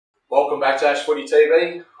Welcome back to Ash Footy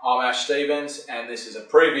TV. I'm Ash Stevens and this is a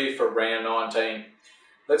preview for round 19.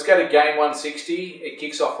 Let's go to game 160. It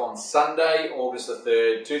kicks off on Sunday, August the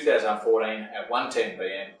 3rd, 2014 at 1:10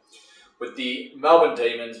 p.m. with the Melbourne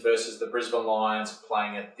Demons versus the Brisbane Lions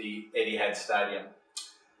playing at the Etihad Stadium.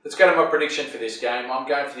 Let's go to my prediction for this game. I'm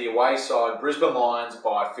going for the away side, Brisbane Lions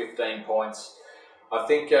by 15 points. I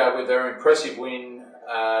think with their impressive win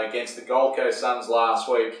against the Gold Coast Suns last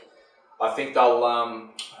week, I think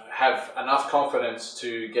they'll have enough confidence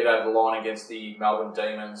to get over the line against the Melbourne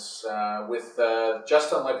Demons. With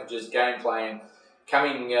Justin Leppage's game plan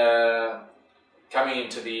coming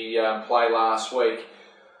into the play last week,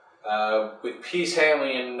 with Pearce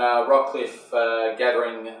Hanley and Rockcliffe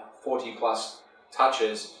gathering 40+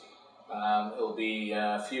 touches, it'll be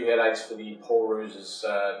a few headaches for the Paul Roos's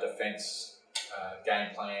defence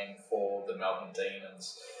game plan for the Melbourne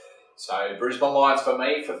Demons. So Brisbane Lions for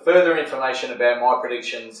me. For further information about my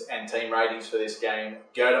predictions and team ratings for this game,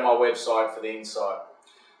 go to my website for the insight.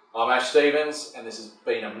 I'm Ash Stevens and this has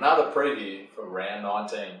been another preview for round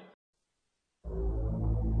 19.